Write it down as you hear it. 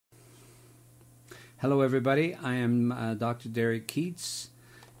Hello everybody, I am Dr. Derek Keats,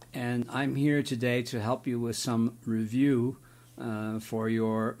 and I'm here today to help you with some review for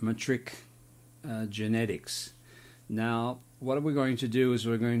your Matric genetics. Now, what we're going to do is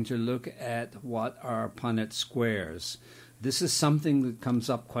we're going to look at what are Punnett squares. This is something that comes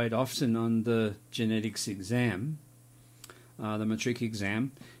up quite often on the genetics exam, the Matric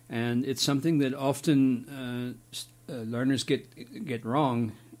exam, and it's something that often learners get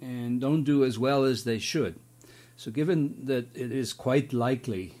wrong and don't do as well as they should. So given that it is quite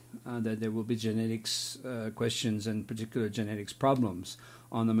likely that there will be genetics questions and particular genetics problems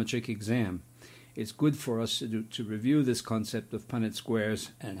on the Matric exam, it's good for us to review this concept of Punnett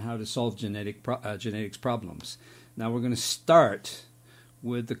squares and how to solve genetics problems. Now we're going to start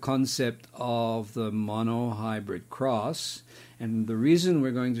with the concept of the monohybrid cross. And the reason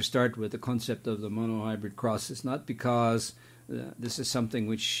we're going to start with the concept of the monohybrid cross is not because this is something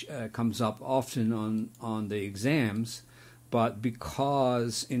which comes up often on the exams, but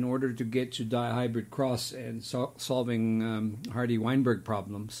because in order to get to dihybrid cross and solving Hardy-Weinberg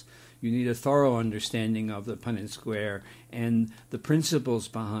problems, you need a thorough understanding of the Punnett square and the principles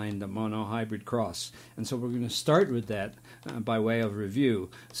behind the monohybrid cross. And so we're going to start with that by way of review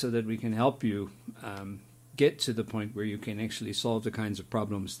so that we can help you get to the point where you can actually solve the kinds of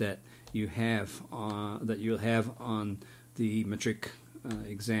problems that you have that you'll have on the Matric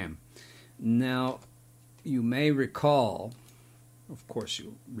exam. Now, you may recall, of course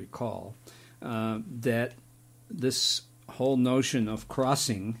you recall, that this whole notion of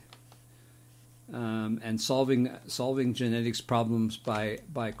crossing and solving genetics problems by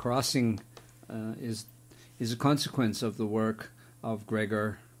crossing is a consequence of the work of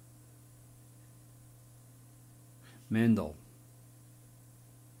Gregor Mendel.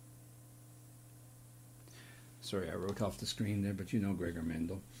 Sorry, I wrote off the screen there, but you know Gregor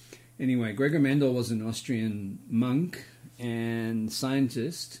Mendel. Anyway, Gregor Mendel was an Austrian monk and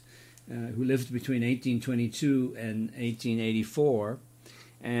scientist who lived between 1822 and 1884,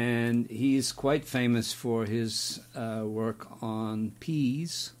 and he's quite famous for his work on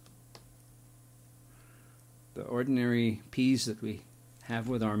peas, the ordinary peas that we have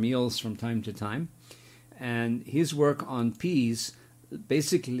with our meals from time to time. And his work on peas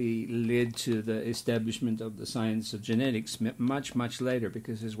basically led to the establishment of the science of genetics much, much later,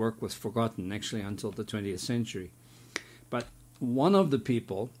 because his work was forgotten actually until the 20th century. But one of the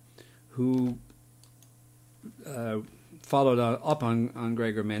people who followed up on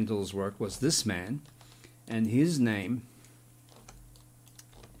Gregor Mendel's work was this man, and his name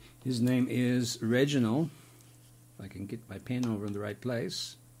is Reginald, if I can get my pen over in the right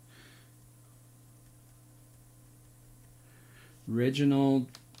place, Reginald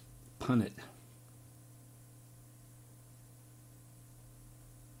Punnett.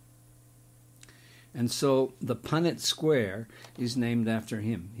 And so the Punnett square is named after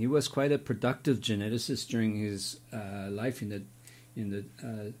him. He was quite a productive geneticist during his life in the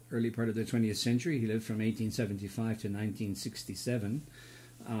early part of the 20th century. He lived from 1875 to 1967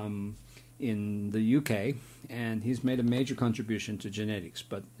 in the UK, and he's made a major contribution to genetics.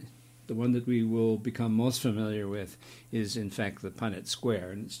 But the one that we will become most familiar with is, in fact, the Punnett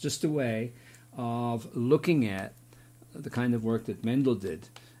square. And it's just a way of looking at the kind of work that Mendel did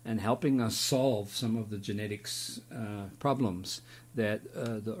and helping us solve some of the genetics problems that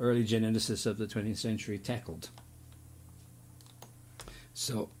the early geneticists of the 20th century tackled.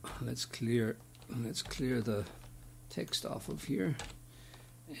 So let's clear the text off of here,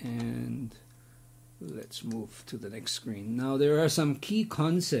 and let's move to the next screen. Now, there are some key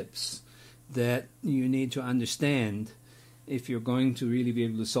concepts that you need to understand if you're going to really be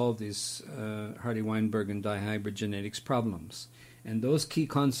able to solve these Hardy-Weinberg and dihybrid genetics problems. And those key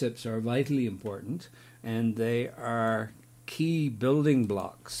concepts are vitally important, and they are key building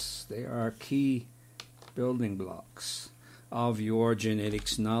blocks. They are key building blocks of your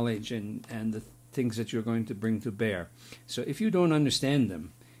genetics knowledge and the things that you're going to bring to bear. So if you don't understand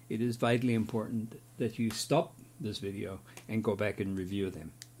them, it is vitally important that you stop this video and go back and review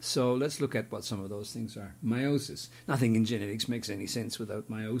them. So let's look at what some of those things are. Meiosis. Nothing in genetics makes any sense without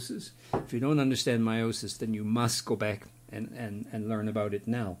meiosis. If you don't understand meiosis, then you must go back and learn about it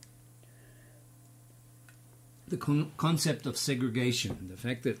now. The concept of segregation, the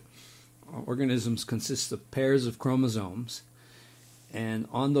fact that organisms consist of pairs of chromosomes, and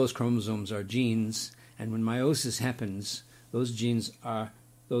on those chromosomes are genes, and when meiosis happens, those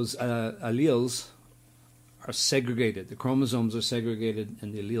alleles are segregated. The chromosomes are segregated,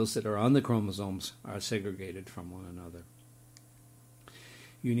 and the alleles that are on the chromosomes are segregated from one another.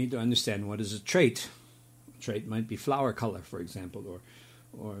 You need to understand what is a trait. A trait might be flower color, for example,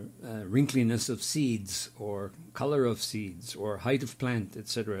 wrinkliness of seeds, or color of seeds, or height of plant,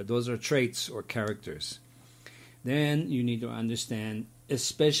 etc. Those are traits or characters. Then you need to understand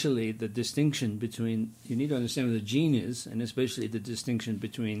especially the distinction between, you need to understand what a gene is, and especially the distinction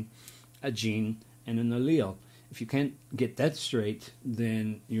between a gene and an allele. If you can't get that straight,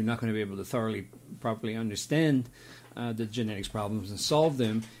 then you're not going to be able to properly understand the genetics problems and solve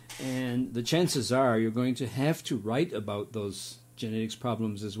them. And the chances are you're going to have to write about those genetics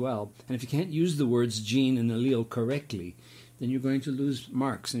problems as well. And if you can't use the words gene and allele correctly, then you're going to lose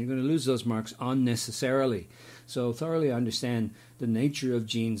marks, and you're going to lose those marks unnecessarily. So thoroughly understand the nature of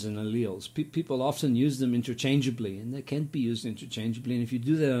genes and alleles. People often use them interchangeably, and they can't be used interchangeably. And if you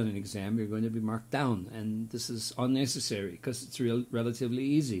do that on an exam, you're going to be marked down. And this is unnecessary because it's relatively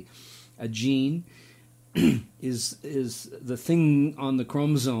easy. A gene is the thing on the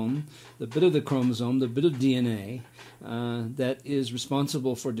chromosome, the bit of the chromosome, the bit of DNA that is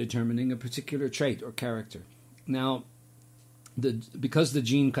responsible for determining a particular trait or character. Now, because the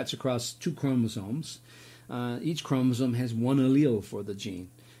gene cuts across 2 chromosomes, each chromosome has 1 allele for the gene.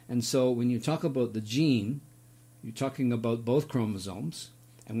 And so when you talk about the gene, you're talking about both chromosomes.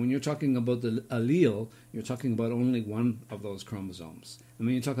 And when you're talking about the allele, you're talking about only one of those chromosomes. And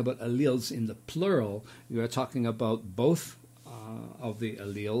when you talk about alleles in the plural, you are talking about both of the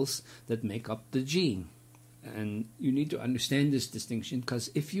alleles that make up the gene. And you need to understand this distinction,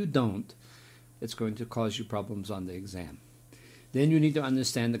 because if you don't, it's going to cause you problems on the exam. Then you need to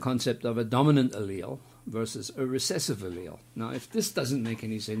understand the concept of a dominant allele versus a recessive allele. Now, if this doesn't make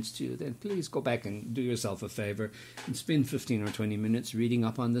any sense to you, then please go back and do yourself a favor and spend 15 or 20 minutes reading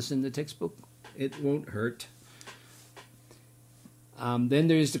up on this in the textbook. It won't hurt. Then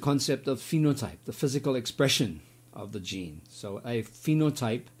there is the concept of phenotype, the physical expression of the gene. So a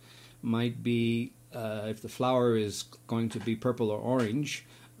phenotype might be, if the flower is going to be purple or orange,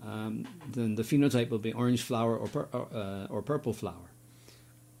 then the phenotype will be orange flower or purple flower.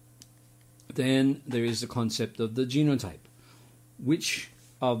 Then there is the concept of the genotype. Which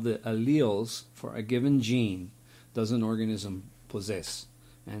of the alleles for a given gene does an organism possess?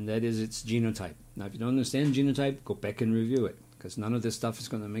 And that is its genotype. Now, if you don't understand genotype, go back and review it, because none of this stuff is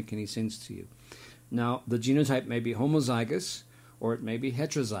going to make any sense to you. Now, the genotype may be homozygous or it may be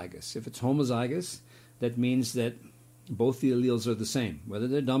heterozygous. If it's homozygous, that means that both the alleles are the same. Whether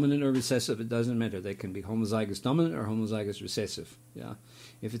they're dominant or recessive, it doesn't matter. They can be homozygous dominant or homozygous recessive. Yeah.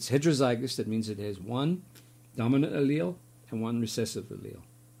 If it's heterozygous, that means it has one dominant allele and one recessive allele.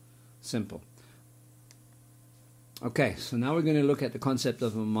 Simple. Okay, so now we're going to look at the concept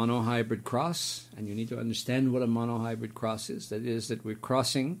of a monohybrid cross, and you need to understand what a monohybrid cross is. That is that we're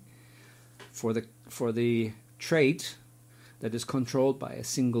crossing for the trait that is controlled by a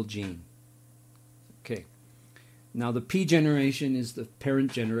single gene. Okay. Now, the P generation is the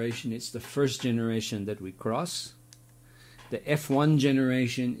parent generation. It's the first generation that we cross. The F1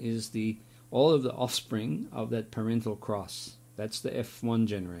 generation is all of the offspring of that parental cross. That's the F1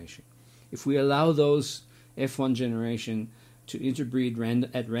 generation. If we allow those F1 generation to interbreed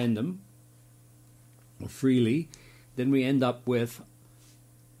at random or freely, then we end up with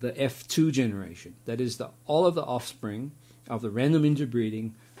the F2 generation. That is all of the offspring of the random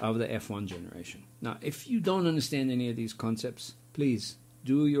interbreeding of the F1 generation. Now, if you don't understand any of these concepts, please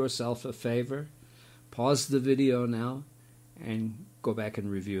do yourself a favor, pause the video now, and go back and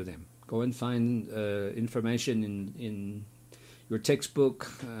review them. Go and find information in your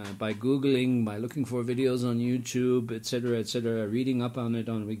textbook by Googling, by looking for videos on YouTube, etc., reading up on it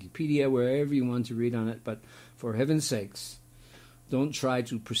on Wikipedia, wherever you want to read on it. But for heaven's sakes, don't try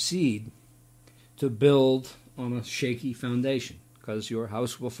to proceed to build on a shaky foundation, because your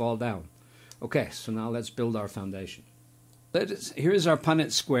house will fall down. Okay, so now let's build our foundation. Here is our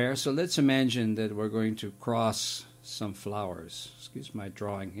Punnett square. So let's imagine that we're going to cross some flowers. Excuse my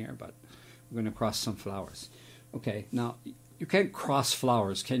drawing here, but we're going to cross some flowers. Okay, now you can't cross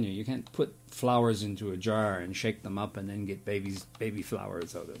flowers, can you? You can't put flowers into a jar and shake them up and then get baby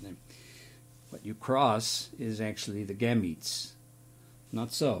flowers out of them. What you cross is actually the gametes.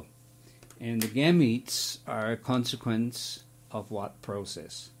 Not so. And the gametes are a consequence of what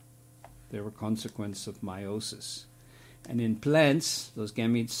process? They're a consequence of meiosis. And in plants, those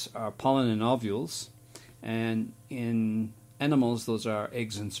gametes are pollen and ovules. And in animals, those are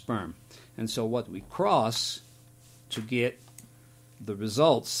eggs and sperm. And so what we cross to get the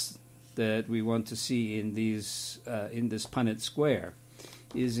results that we want to see in this Punnett square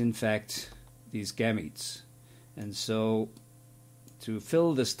is, in fact, these gametes. And so to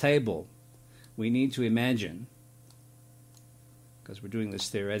fill this table, we need to imagine, because we're doing this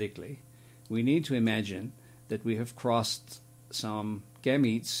theoretically, we need to imagine that we have crossed some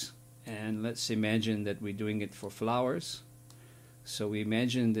gametes, and let's imagine that we're doing it for flowers. So we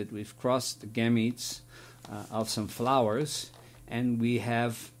imagine that we've crossed the gametes of some flowers, and we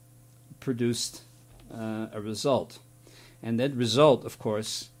have produced a result. And that result, of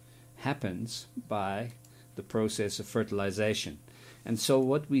course, happens by the process of fertilization. And so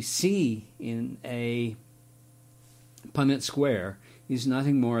what we see in a Punnett square is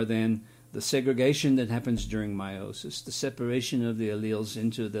nothing more than the segregation that happens during meiosis, the separation of the alleles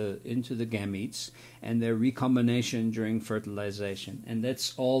into the gametes, and their recombination during fertilization. And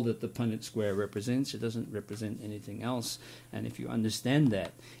that's all that the Punnett square represents. It doesn't represent anything else. And if you understand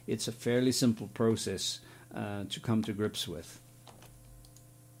that, it's a fairly simple process to come to grips with.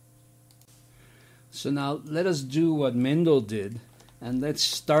 So now let us do what Mendel did, and let's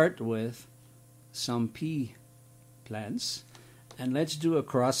start with some pea plants, and let's do a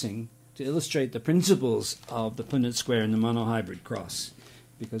crossing to illustrate the principles of the Punnett square and the monohybrid cross,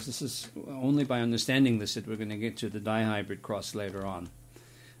 because this is only by understanding this that we're going to get to the dihybrid cross later on.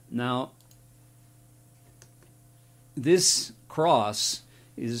 Now, this cross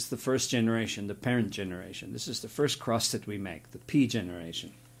is the first generation, the parent generation. This is the first cross that we make, the P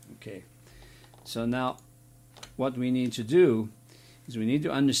generation. Okay. So now what we need to do is we need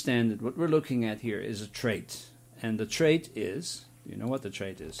to understand that what we're looking at here is a trait. And the trait is, you know what the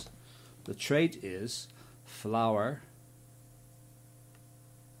trait is? The trait is flower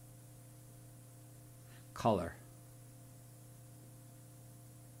color.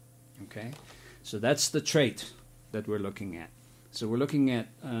 Okay? So that's the trait that we're looking at. So we're looking at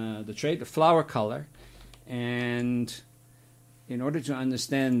the trait of flower color, and in order to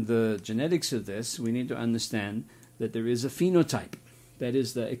understand the genetics of this, we need to understand that there is a phenotype. That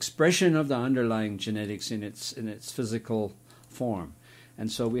is the expression of the underlying genetics in its physical form. And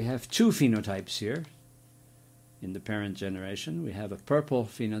so we have two phenotypes here in the parent generation. We have a purple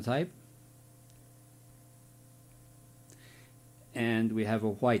phenotype, and we have a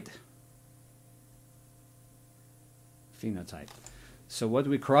white phenotype. So what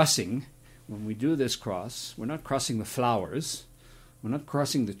we're crossing, when we do this cross, we're not crossing the flowers, we're not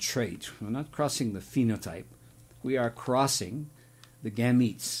crossing the trait, we're not crossing the phenotype, we are crossing the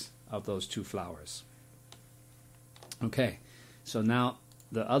gametes of those two flowers. Okay, so now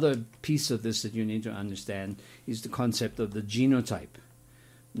the other piece of this that you need to understand is the concept of the genotype.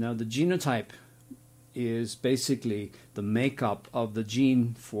 Now the genotype is basically the makeup of the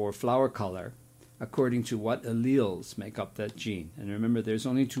gene for flower color according to what alleles make up that gene. And remember, there's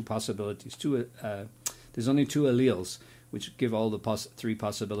only two possibilities. There's only two alleles which give all the three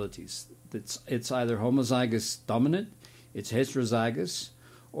possibilities. It's either homozygous dominant, it's heterozygous,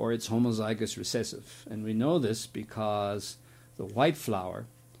 or it's homozygous recessive. And we know this because the white flower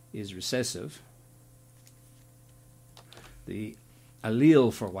is recessive. The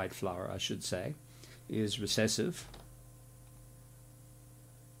allele for white flower, I should say, is recessive.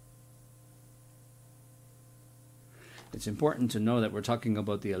 It's important to know that we're talking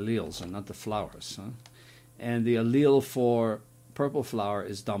about the alleles and not the flowers. Huh? And the allele for purple flower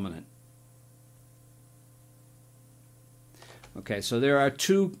is dominant. Okay, so there are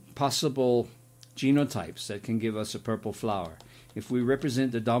two possible genotypes that can give us a purple flower. If we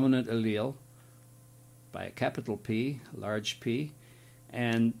represent the dominant allele by a capital P, large P,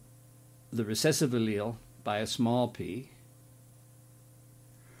 and the recessive allele by a small p,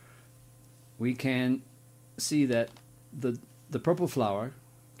 we can see that the purple flower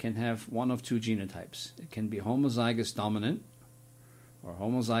can have one of two genotypes. It can be homozygous dominant, or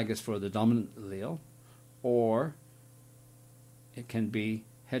homozygous for the dominant allele, or it can be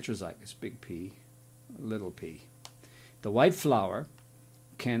heterozygous, big P, little p. The white flower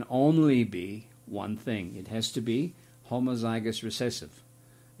can only be one thing. It has to be homozygous recessive.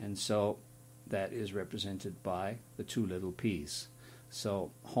 And so that is represented by the two little p's.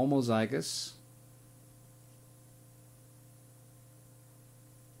 So homozygous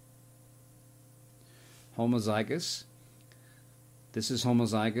this is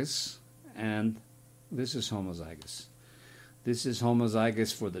homozygous, and this is homozygous. This is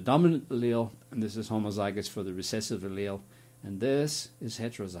homozygous for the dominant allele, and this is homozygous for the recessive allele, and this is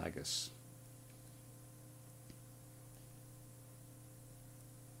heterozygous.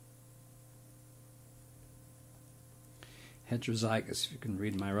 Heterozygous, if you can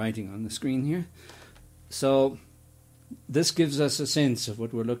read my writing on the screen here. So this gives us a sense of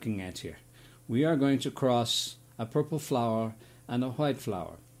what we're looking at here. We are going to cross a purple flower and a white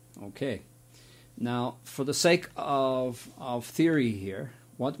flower. Okay. Now, for the sake of theory here,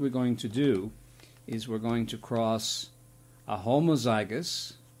 what we're going to do is we're going to cross a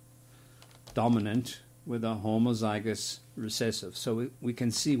homozygous dominant with a homozygous recessive. So we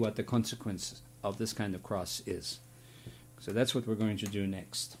can see what the consequence of this kind of cross is. So that's what we're going to do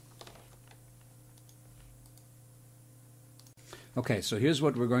next. Okay, so here's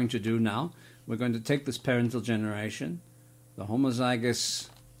what we're going to do now. We're going to take this parental generation, the homozygous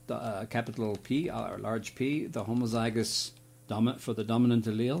capital P or large P, the homozygous for the dominant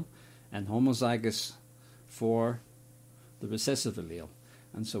allele, and homozygous for the recessive allele.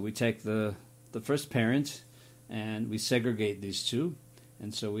 And so we take the first parent and we segregate these two.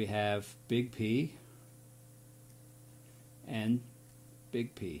 And so we have big P and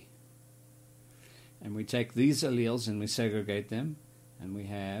big P. And we take these alleles and we segregate them, and we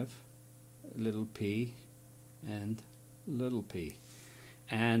have little p and little p.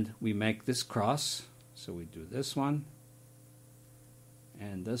 And we make this cross, so we do this one,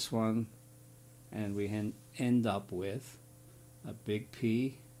 and we end up with a big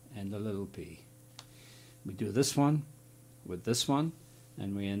P and a little p. We do this one with this one,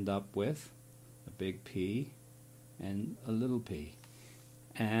 and we end up with a big P and a little p.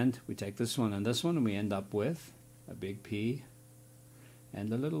 And we take this one, and we end up with a big P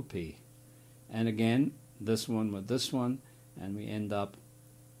and a little p. And again, this one with this one, and we end up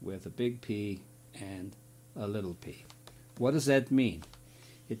with a big P and a little p. What does that mean?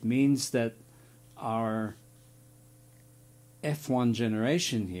 It means that our F1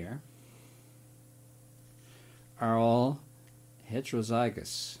 generation here are all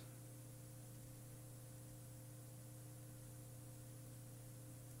heterozygous.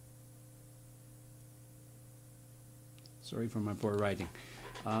 Sorry for my poor writing.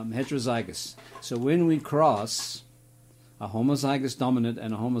 Heterozygous. So when we cross a homozygous dominant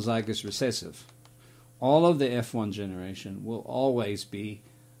and a homozygous recessive, all of the F1 generation will always be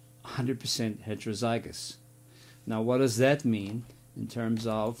 100% heterozygous. Now, what does that mean in terms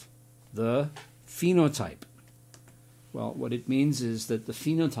of the phenotype? Well, what it means is that the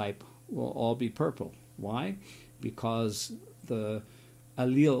phenotype will all be purple. Why? Because the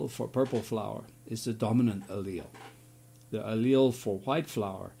allele for purple flower is the dominant allele. The allele for white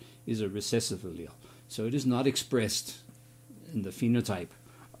flower is a recessive allele. So it is not expressed in the phenotype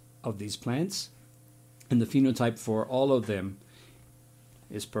of these plants, and the phenotype for all of them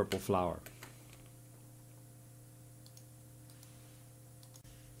is purple flower.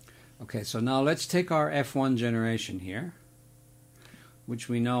 Okay, so now let's take our F1 generation here, which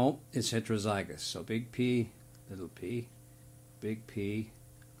we know is heterozygous. So big P, little p, big P,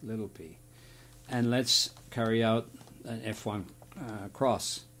 little p. And let's carry out an F1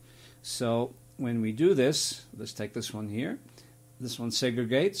 cross. So when we do this, let's take this one here. This one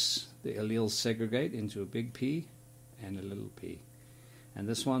segregates, the alleles segregate into a big P and a little p. And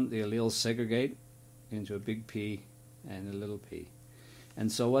this one, the alleles segregate into a big P and a little p.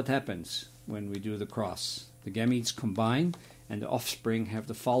 And so what happens when we do the cross? The gametes combine, and the offspring have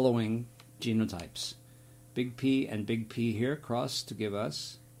the following genotypes. Big P and big P here cross to give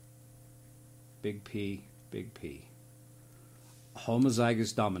us big P, big P.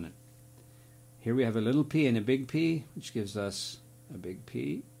 Homozygous dominant. Here we have a little p and a big P, which gives us a big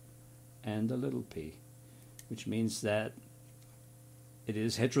P and a little p, which means that it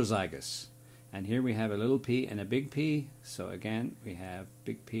is heterozygous. And here we have a little p and a big P, so again we have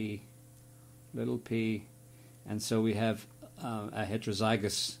big P, little p, and so we have a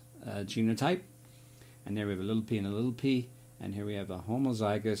heterozygous genotype. And there we have a little p and a little p, and here we have a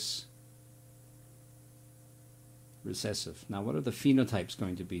homozygous recessive. Now, what are the phenotypes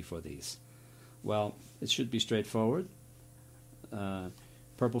going to be for these? Well, it should be straightforward.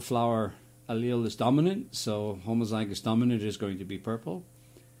 Purple flower allele is dominant, so homozygous dominant is going to be purple.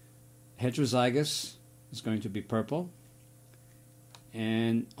 Heterozygous is going to be purple,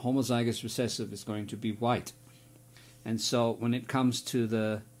 and homozygous recessive is going to be white. And so when it comes to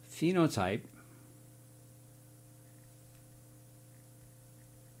the phenotype,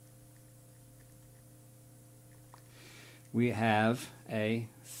 we have a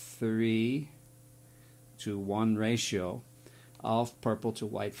 3:1 ratio of purple to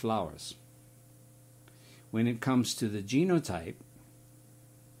white flowers. When it comes to the genotype,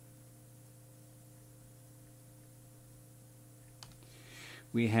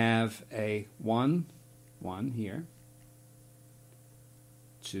 we have a 1 here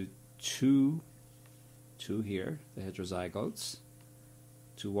to 2 here, the heterozygotes,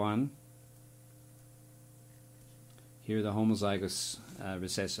 to 1 here, the homozygous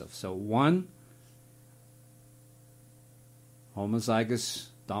recessive. So 1 homozygous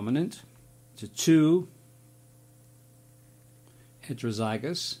dominant to 2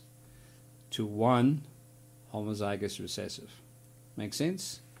 heterozygous to 1 homozygous recessive. Make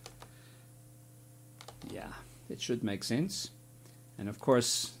sense? Yeah, it should make sense. And of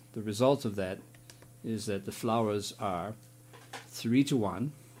course, the result of that is that the flowers are 3 to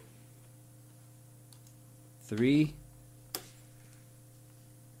 1. 3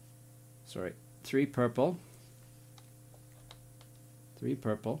 purple, 3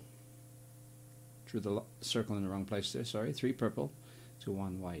 purple, drew the circle in the wrong place there, sorry, 3 purple to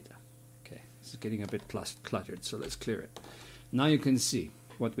 1 white. Okay, this is getting a bit cluttered, so let's clear it. Now you can see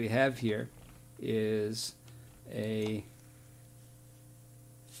what we have here is a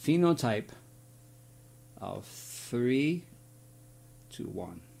phenotype of 3 to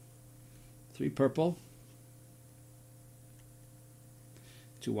 1. 3 purple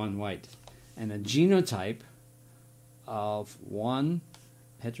to 1 white. And a genotype of 1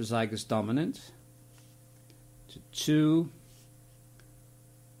 heterozygous dominant to 2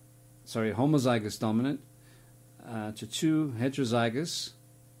 homozygous dominant to 2 heterozygous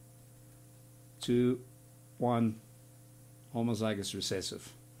to 1 homozygous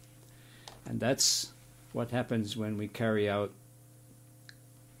recessive. And that's what happens when we carry out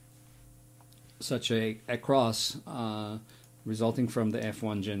such a cross resulting from the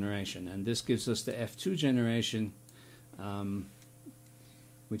F1 generation. And this gives us the F2 generation,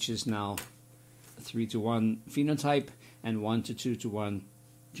 which is now 3 to 1 phenotype and 1 to 2 to 1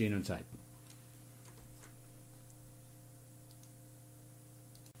 genotype.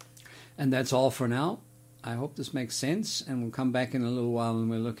 And that's all for now. I hope this makes sense, and we'll come back in a little while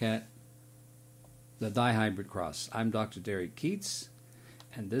and we'll look at the dihybrid cross. I'm Dr. Derek Keats,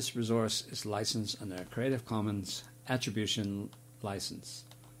 and this resource is licensed under a Creative Commons Attribution License.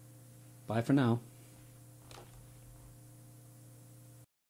 Bye for now.